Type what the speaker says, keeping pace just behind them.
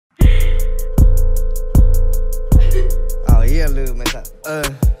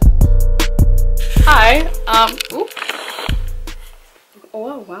Hi. Oop.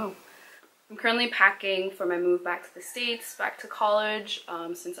 Oh wow. I'm currently packing for my move back to the States, back to college.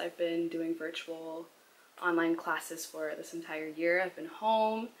 Since I've been doing virtual online classes for this entire year, I've been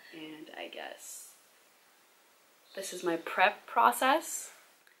home, and I guess this is my prep process.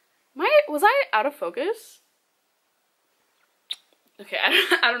 Was I out of focus? Okay,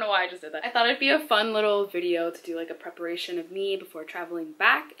 I don't know why I just did that. I thought it'd be a fun little video to do like a preparation of me before traveling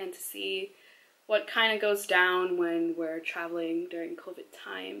back and to see what kind of goes down when we're traveling during COVID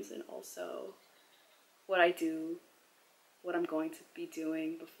times, and also what I do, what I'm going to be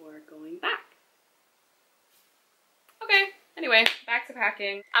doing before going back. Okay, anyway, back to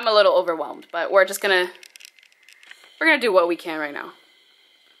packing. I'm a little overwhelmed, but we're gonna do what we can right now.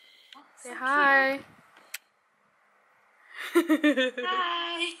 Say hi.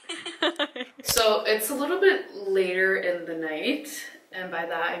 Hi. So it's a little bit later in the night, and by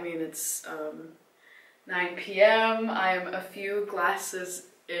that I mean it's 9 p.m. I'm a few glasses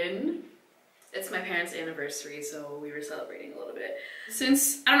in. It's my parents' anniversary, so we were celebrating a little bit.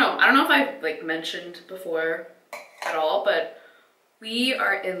 Since I don't know if I've like mentioned before at all, but we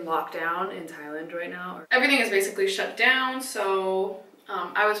are in lockdown in Thailand right now. Everything is basically shut down, so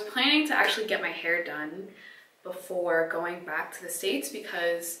I was planning to actually get my hair done before going back to the States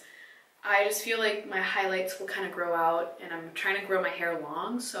because I just feel like my highlights will kind of grow out, and I'm trying to grow my hair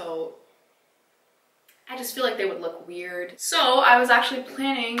long, so I just feel like they would look weird. So I was actually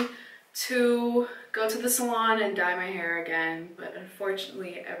planning to go to the salon and dye my hair again, but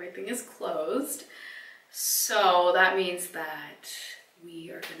unfortunately everything is closed. So that means that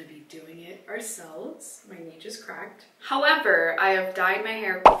we are going to be doing it ourselves. My knee just cracked. However, I have dyed my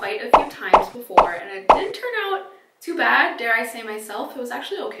hair quite a few times before, and it didn't turn out too bad, dare I say myself. It was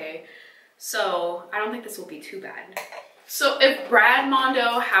actually okay. So I don't think this will be too bad. So if Brad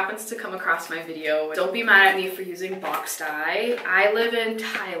Mondo happens to come across my video, don't be mad at me for using box dye. I live in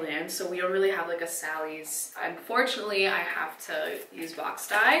Thailand, so we don't really have like a Sally's. Unfortunately, I have to use box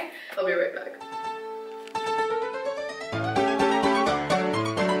dye. I'll be right back.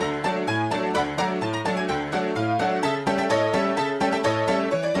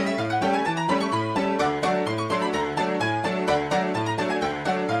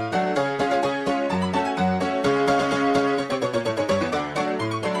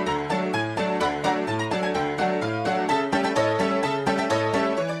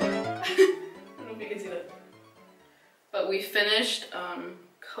 But we finished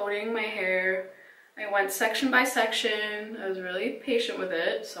coating my hair. I went section by section. I was really patient with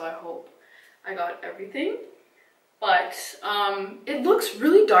it, so I hope I got everything. But it looks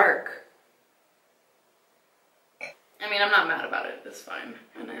really dark. I mean, I'm not mad about it. It's fine.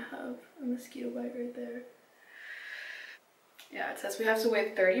 And I have a mosquito bite right there. Yeah, it says we have to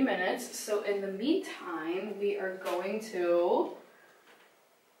wait 30 minutes. So in the meantime, we are going to...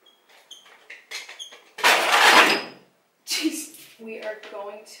 We are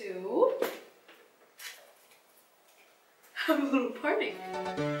going to have a little party.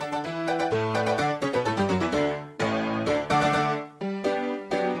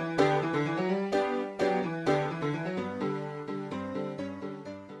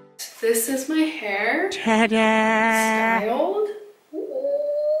 This is my hair. Styled. Ooh.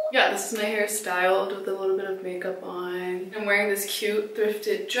 Yeah, this is my hair styled with a little bit of makeup on. I'm wearing this cute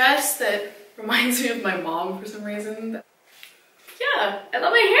thrifted dress that reminds me of my mom for some reason. Yeah, I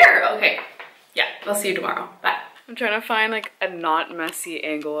love my hair. Okay, yeah, I'll see you tomorrow. Bye. I'm trying to find like a not messy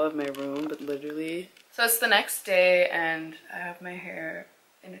angle of my room, but literally. So it's the next day and I have my hair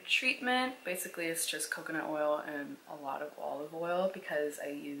in a treatment. Basically, it's just coconut oil and a lot of olive oil because I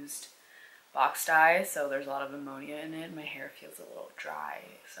used box dye, so there's a lot of ammonia in it. My hair feels a little dry,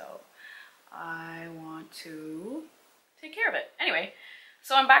 so I want to take care of it. Anyway,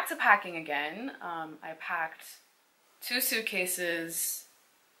 so I'm back to packing again. I packed 2 suitcases,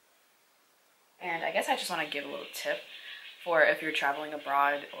 and I guess I just want to give a little tip for if you're traveling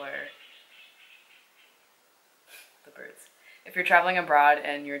abroad, or the birds. If you're traveling abroad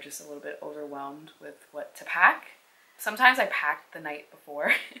and you're just a little bit overwhelmed with what to pack. Sometimes I pack the night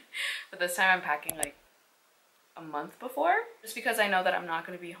before, but this time I'm packing like a month before, just because I know that I'm not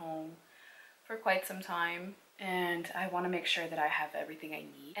going to be home for quite some time, and I want to make sure that I have everything I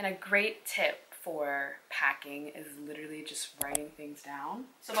need. And a great tip for packing is literally just writing things down.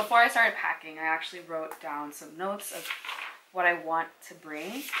 So before I started packing, I actually wrote down some notes of what I want to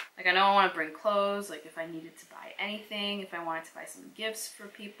bring. Like, I know I want to bring clothes, like if I needed to buy anything, if I wanted to buy some gifts for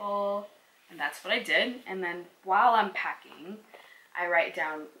people, and that's what I did. And then while I'm packing, I write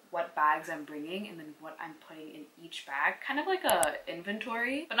down what bags I'm bringing and then what I'm putting in each bag, kind of like a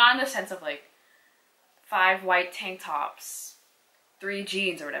inventory, but not in the sense of like 5 white tank tops, 3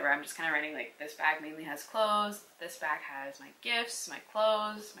 jeans or whatever. I'm just kind of writing like, this bag mainly has clothes, this bag has my gifts, my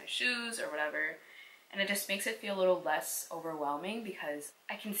clothes, my shoes, or whatever. And it just makes it feel a little less overwhelming because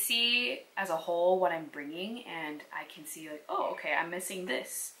I can see as a whole what I'm bringing, and I can see like, oh, okay, I'm missing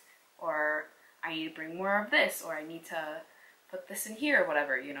this, or I need to bring more of this, or I need to put this in here, or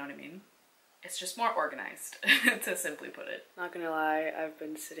whatever, you know what I mean? It's just more organized, to simply put it. Not gonna lie, I've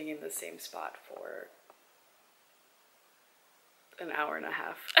been sitting in the same spot for an hour and a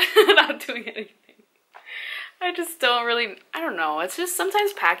half, not doing anything. I just don't really, I don't know, it's just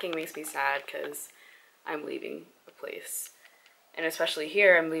sometimes packing makes me sad because I'm leaving a place. And especially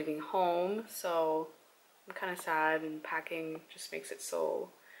here, I'm leaving home, so I'm kind of sad, and packing just makes it so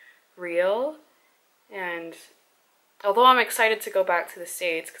real. And although I'm excited to go back to the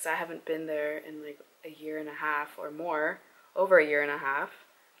States because I haven't been there in like a year and a half or more, over a year and a half,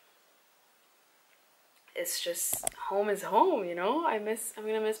 it's just, home is home, you know? I'm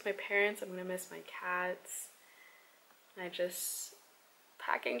gonna miss my parents, I'm gonna miss my cats. And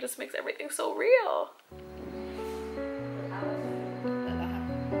packing just makes everything so real.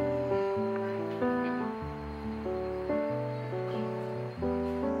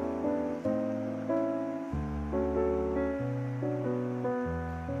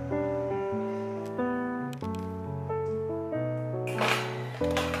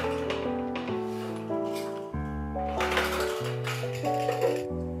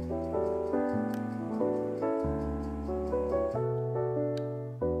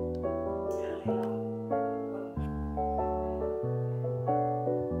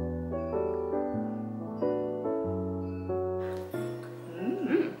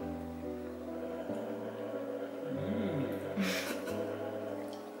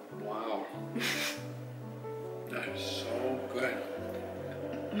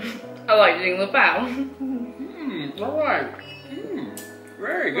 I like eating the bao. Alright.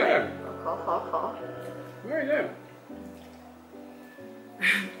 Very good. Very good.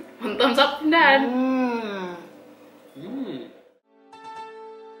 1 thumbs up from Dad.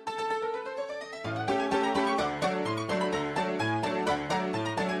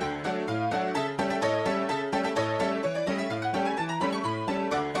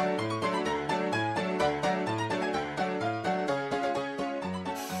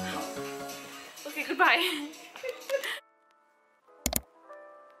 Okay, goodbye.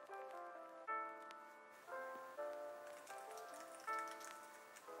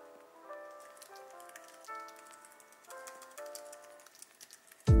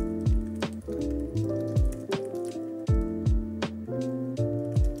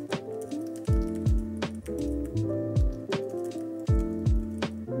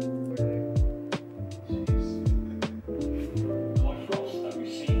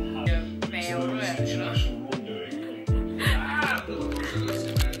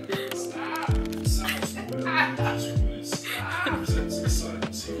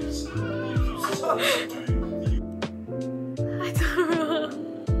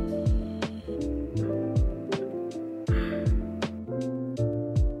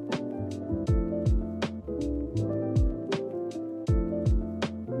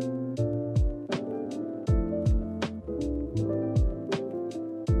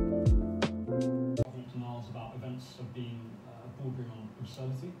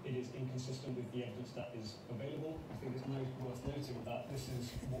 It is inconsistent with the evidence that is available. I think it's worth noting that this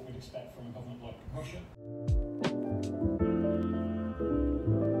is what we'd expect from a government like Russia.